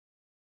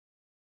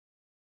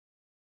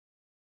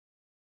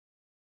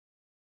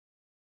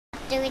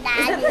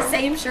that the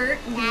same shirt?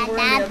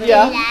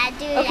 Yeah.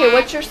 Okay,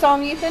 what's your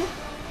song, Ethan?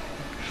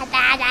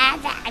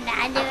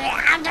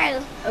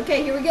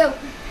 Okay, here we go.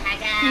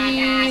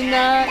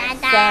 Peanut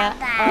sat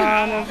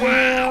on a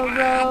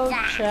railroad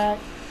track.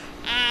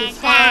 His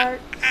heart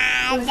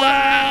was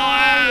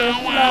all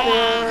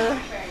aflutter.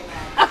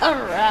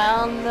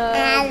 Around the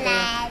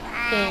bend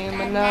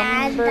came a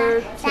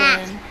number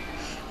 10.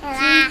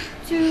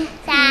 To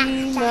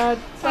peanut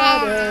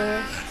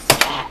butter.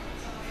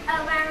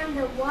 Around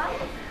the what?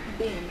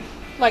 Bend.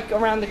 Like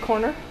around the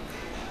corner?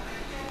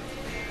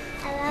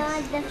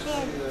 Around the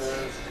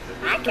fence.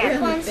 I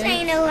kept on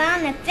saying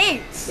around the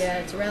fence. Yeah,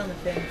 it's around the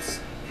fence.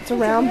 It's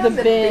around the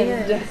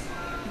bend.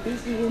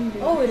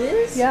 Oh, it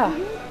is? Yeah.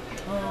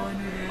 Oh, I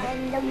knew that.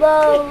 And the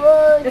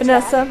road.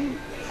 Vanessa,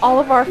 all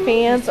of our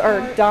fans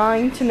are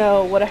dying to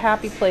know what a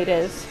happy plate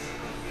is.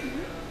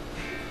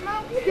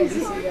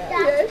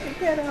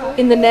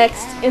 In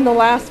the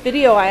last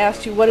video, I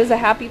asked you what is a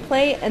happy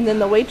plate, and then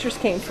the waitress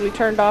came, so we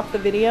turned off the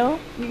video.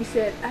 You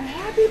said, a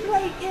happy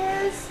plate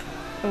is...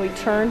 And we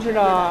turned it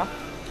off.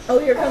 Oh,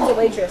 here comes a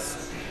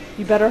waitress.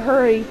 You better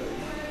hurry.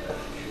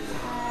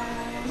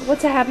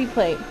 What's a happy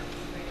plate?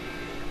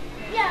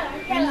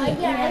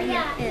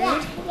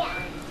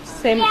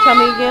 Same, tell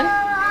me again.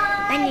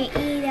 When you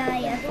eat all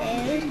your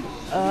food.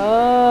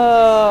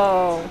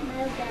 Oh.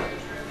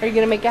 Are you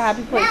going to make a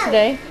happy plate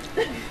today?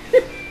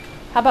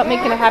 How about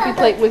making a happy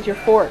plate with your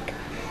fork?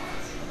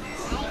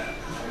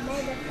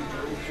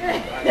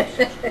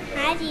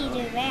 How do you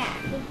do that?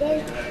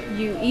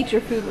 You eat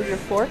your food with your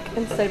fork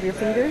instead of your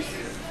fingers.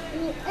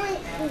 You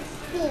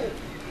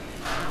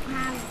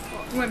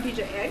want a piece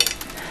of egg?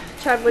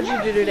 Chad, what did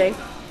you do today?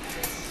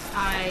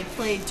 I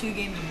played 2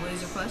 games of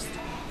Laser Quest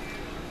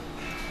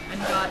and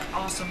got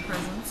awesome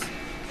presents.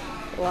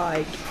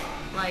 Like,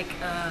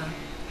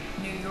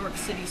 New York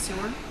City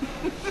sewer.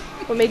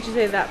 what made you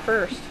say that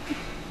first?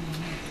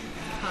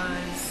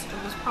 Because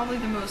it was probably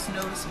the most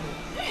noticeable.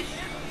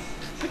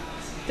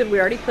 Did we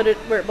already put it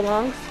where it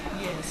belongs?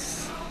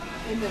 Yes.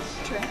 In the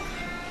trash?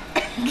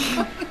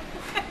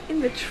 In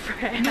the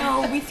trash.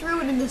 No, we threw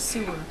it in the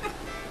sewer.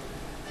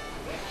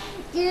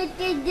 This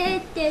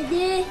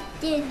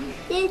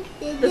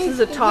is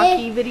a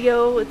talkie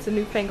video. It's a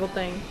newfangled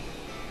thing.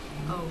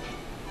 Oh.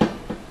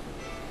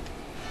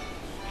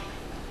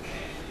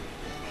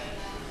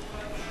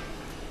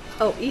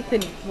 Oh,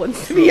 Ethan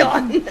wants to be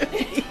on the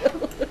video.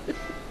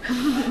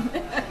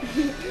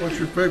 What's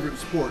your favorite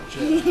sport,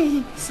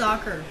 Chad?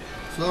 Soccer.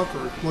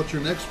 Soccer. What's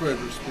your next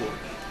favorite sport?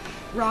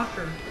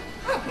 Rocker.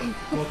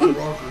 What's a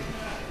rocker?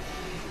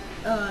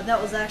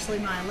 That was actually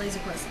my Laser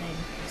Quest name.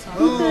 Soccer.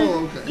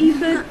 Oh, okay.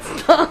 Ethan,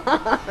 stop.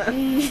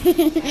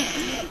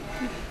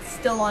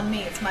 Still on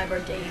me. It's my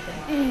birthday,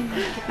 Ethan.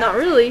 Not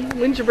really.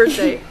 When's your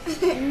birthday?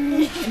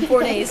 In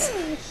 4 days.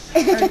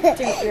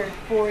 Or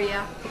 4,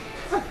 yeah.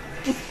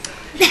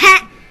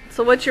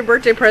 So what's your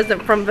birthday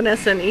present from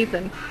Vanessa and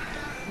Ethan?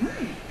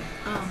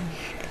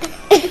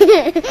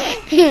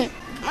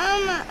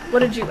 What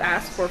did you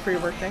ask for your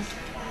birthday?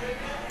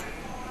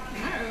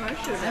 I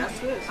should have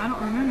asked this. I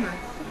don't remember.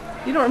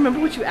 You don't remember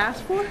what you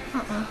asked for?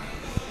 What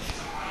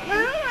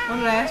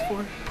did I ask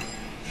for?